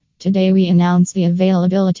Today we announce the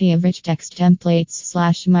availability of rich text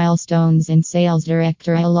templates/milestones in Sales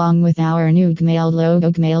Director along with our new Gmail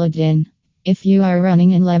logo Gmail-in. If you are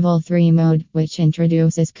running in level 3 mode, which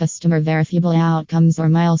introduces customer verifiable outcomes or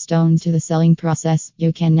milestones to the selling process,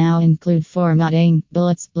 you can now include formatting,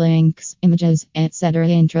 bullets, links, images, etc.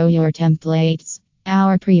 intro your templates.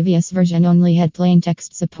 Our previous version only had plain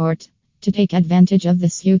text support. To take advantage of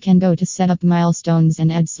this, you can go to Setup Milestones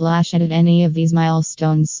and add/edit any of these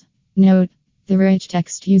milestones. Note: the rich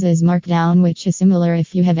text uses Markdown, which is similar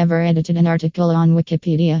if you have ever edited an article on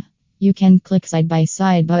Wikipedia. You can click side by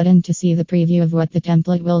side button to see the preview of what the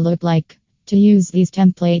template will look like. To use these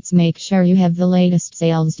templates, make sure you have the latest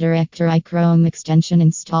Sales Director iChrome extension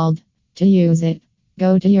installed. To use it,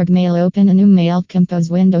 go to your Gmail, open a new Mail Compose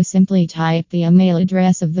window, simply type the email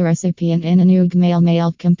address of the recipient in a new Gmail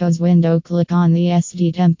Mail Compose window, click on the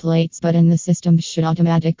SD Templates button. The system should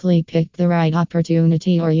automatically pick the right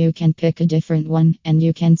opportunity, or you can pick a different one, and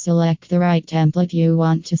you can select the right template you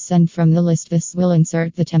want to send from the list. This will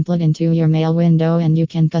insert the template into your mail window, and you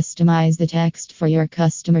can customize the text for your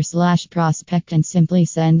customer/prospect and simply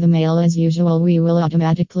send the mail as usual. We will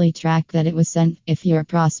automatically track that it was sent if your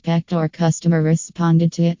prospect or customer responded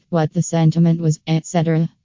to it, what the sentiment was, etc.